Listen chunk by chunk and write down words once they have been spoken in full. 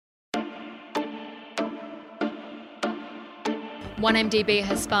1MDB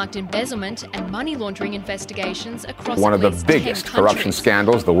has sparked embezzlement and money laundering investigations across one of at the least biggest 10 corruption countries.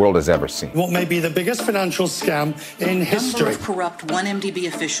 scandals the world has ever seen. What may be the biggest financial scam in history. A number of corrupt 1MDB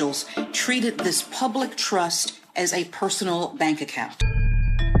officials treated this public trust as a personal bank account.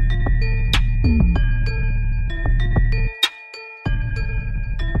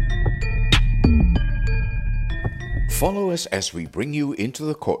 Follow us as we bring you into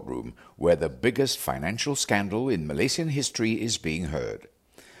the courtroom where the biggest financial scandal in Malaysian history is being heard.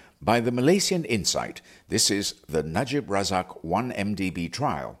 By the Malaysian Insight, this is the Najib Razak 1MDB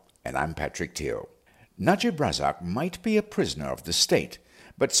trial, and I'm Patrick Teo. Najib Razak might be a prisoner of the state,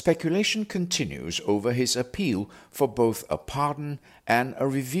 but speculation continues over his appeal for both a pardon and a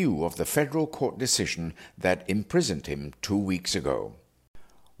review of the federal court decision that imprisoned him 2 weeks ago.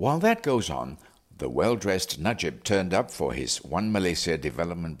 While that goes on, the well-dressed Najib turned up for his One Malaysia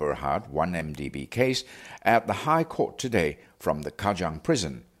Development Berhad 1MDB case at the High Court today from the Kajang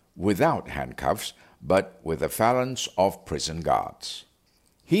Prison, without handcuffs, but with a phalanx of prison guards.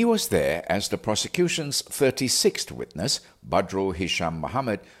 He was there as the prosecution's 36th witness, Badrul Hisyam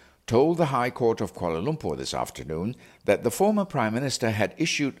Mohamad, told the High Court of Kuala Lumpur this afternoon that the former Prime Minister had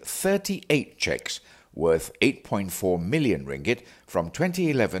issued 38 cheques worth 8.4 million ringgit from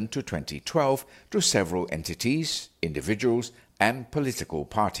 2011 to 2012 to several entities, individuals and political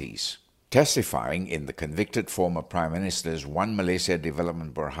parties. Testifying in the convicted former Prime Minister's One Malaysia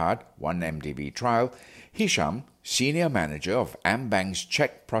Development Berhad 1MDB trial, Hisyam, senior manager of AmBank's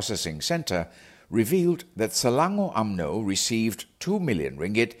Cheque Processing Centre, revealed that Selangor UMNO received 2 million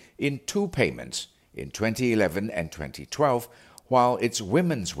ringgit in two payments in 2011 and 2012, while its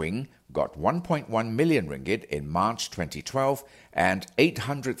women's wing got 1.1 million ringgit in March 2012 and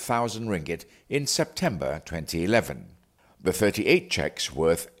 800,000 ringgit in September 2011. The 38 cheques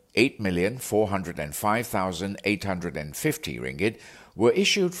worth 8,405,850 ringgit were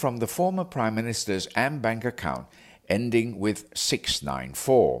issued from the former Prime Minister's AmBank account ending with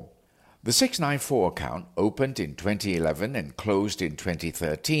 694. The 694 account, opened in 2011 and closed in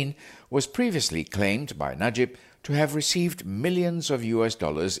 2013, was previously claimed by Najib to have received millions of US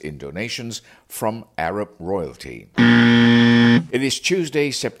dollars in donations from Arab royalty. It is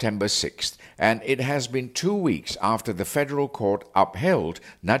Tuesday, September 6th, and it has been 2 weeks after the federal court upheld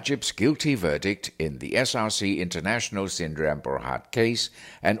Najib's guilty verdict in the SRC International Sdn Berhad case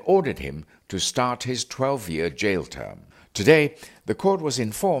and ordered him to start his 12-year jail term. Today, the court was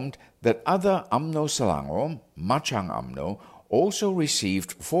informed that other UMNO Selangor, Machang UMNO, also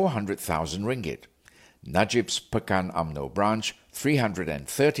received 400,000 ringgit. Najib's Pekan UMNO branch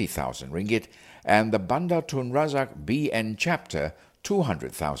 330,000 ringgit and the Bandar Tun Razak BN chapter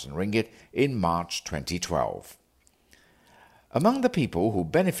 200,000 ringgit in March 2012. Among the people who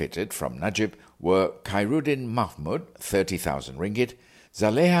benefited from Najib were Khairuddin Mahmud 30,000 ringgit,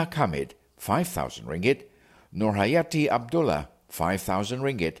 Zaleha Kamid 5,000 ringgit, Nurhayati Abdullah 5,000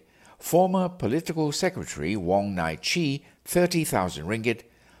 ringgit, former political secretary Wong Nai Chi 30,000 ringgit,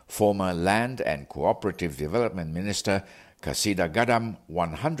 former Land and Cooperative Development Minister Kasida Gadam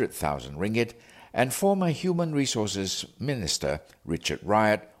 100,000 ringgit, and former Human Resources Minister Richard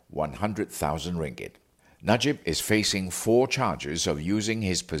Riot 100,000 ringgit. Najib is facing 4 charges of using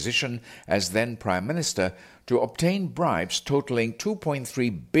his position as then Prime Minister to obtain bribes totaling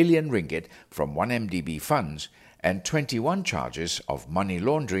 2.3 billion ringgit from 1MDB funds and 21 charges of money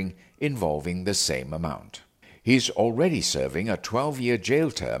laundering involving the same amount. He's already serving a 12-year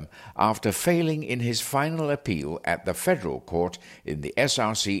jail term after failing in his final appeal at the federal court in the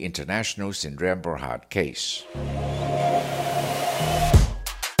SRC International Sdn Berhad case.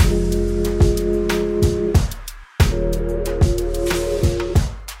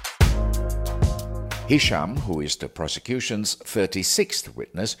 Hisyam, who is the prosecution's 36th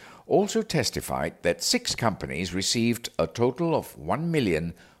witness, also testified that 6 companies received a total of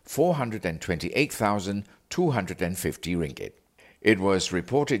 1,428,250 ringgit. It was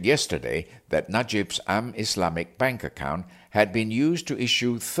reported yesterday that Najib's Islamic bank account had been used to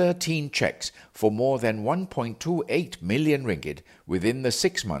issue 13 cheques for more than 1.28 million ringgit within the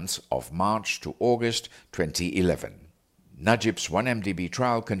 6 months of March to August 2011. Najib's 1MDB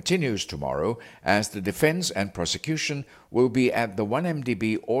trial continues tomorrow as the defense and prosecution will be at the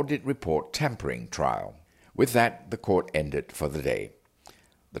 1MDB audit report tampering trial. With that, the court ended for the day.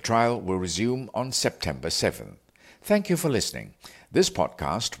 The trial will resume on September 7th. Thank you for listening. This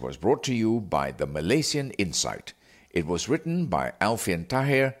podcast was brought to you by the Malaysian Insight. It was written by Alfian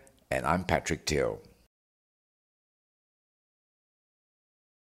Tahir and I'm Patrick Teo.